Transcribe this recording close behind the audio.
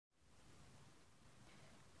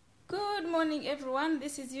morning, everyone.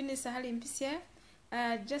 This is Eunice Sahali Mpisia.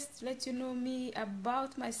 Just to let you know me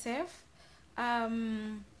about myself.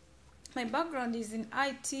 My background is in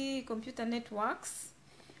IT, computer networks.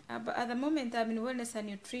 But at the moment, I'm in wellness and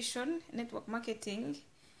nutrition, network marketing.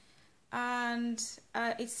 And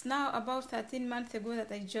it's now about 13 months ago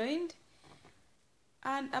that I joined.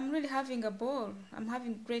 And I'm really having a ball. I'm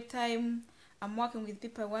having a great time. I'm working with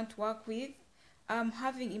people I want to work with. I'm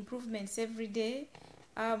having improvements every day.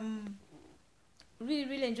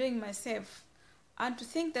 Really enjoying myself. And to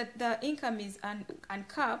think that the income is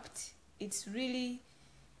uncapped, it's really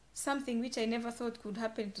something which I never thought could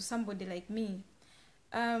happen to somebody like me.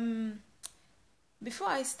 Before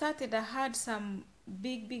I started, I had some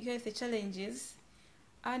big health challenges,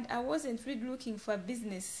 and I wasn't really looking for a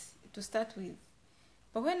business to start with.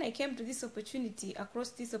 But when I came to this opportunity,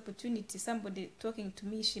 somebody talking to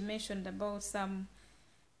me, she mentioned about some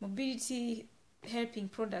mobility helping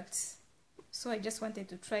products. So I just wanted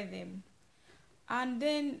to try them. And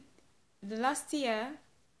then the last year,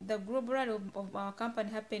 the global of our company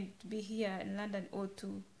happened to be here in London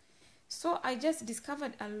O2. So I just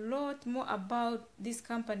discovered a lot more about this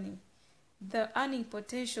company. The earning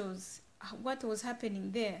potentials, what was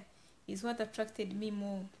happening there is what attracted me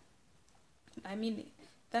more. I mean,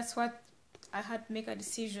 that's what I had to make a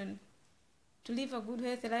decision to live a good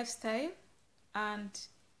healthy lifestyle and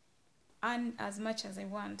earn as much as I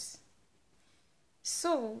want.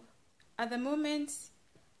 So at the moment,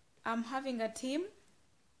 I'm having a team.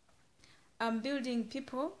 I'm building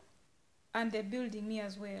people and they're building me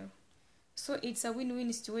as well. So it's a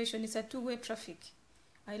win-win situation. It's a two-way traffic.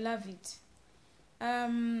 I love it.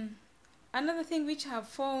 Another thing which I have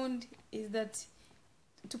found is that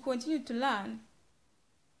to continue to learn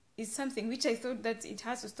is something which I thought that it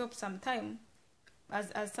has to stop sometime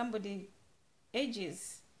as somebody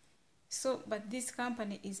ages. So, but this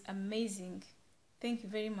company is amazing. Thank you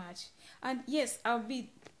very much. And yes, I'll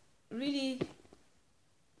be really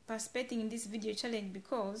participating in this video challenge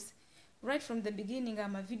because right from the beginning,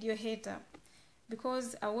 I'm a video hater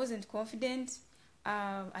because I wasn't confident.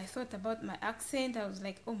 I thought about my accent. I was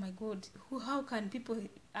like, oh my God, how can people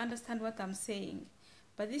understand what I'm saying?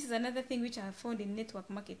 But this is another thing which I found in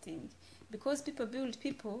network marketing. Because people build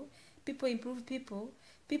people, people improve people,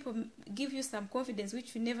 people give you some confidence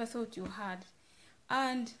which you never thought you had.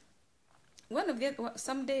 And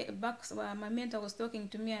someday back, my mentor was talking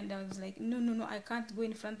to me and I was like, no, I can't go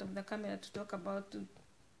in front of the camera to talk about,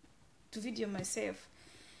 to video myself.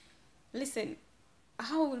 Listen,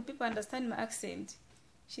 how will people understand my accent?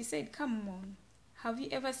 She said, come on, have you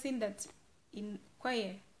ever seen that in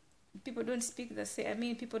choir, people don't speak the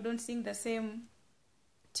same, people don't sing the same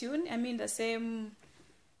tune? The same,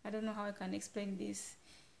 I don't know how I can explain this.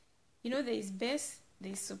 You know, there is bass,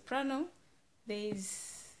 there is soprano, there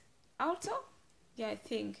is alto. Yeah, I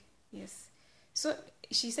think, yes. So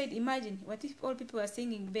she said, imagine, what if all people are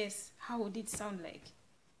singing bass? How would it sound like?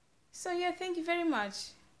 So yeah, thank you very much.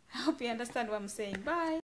 I hope you understand what I'm saying. Bye.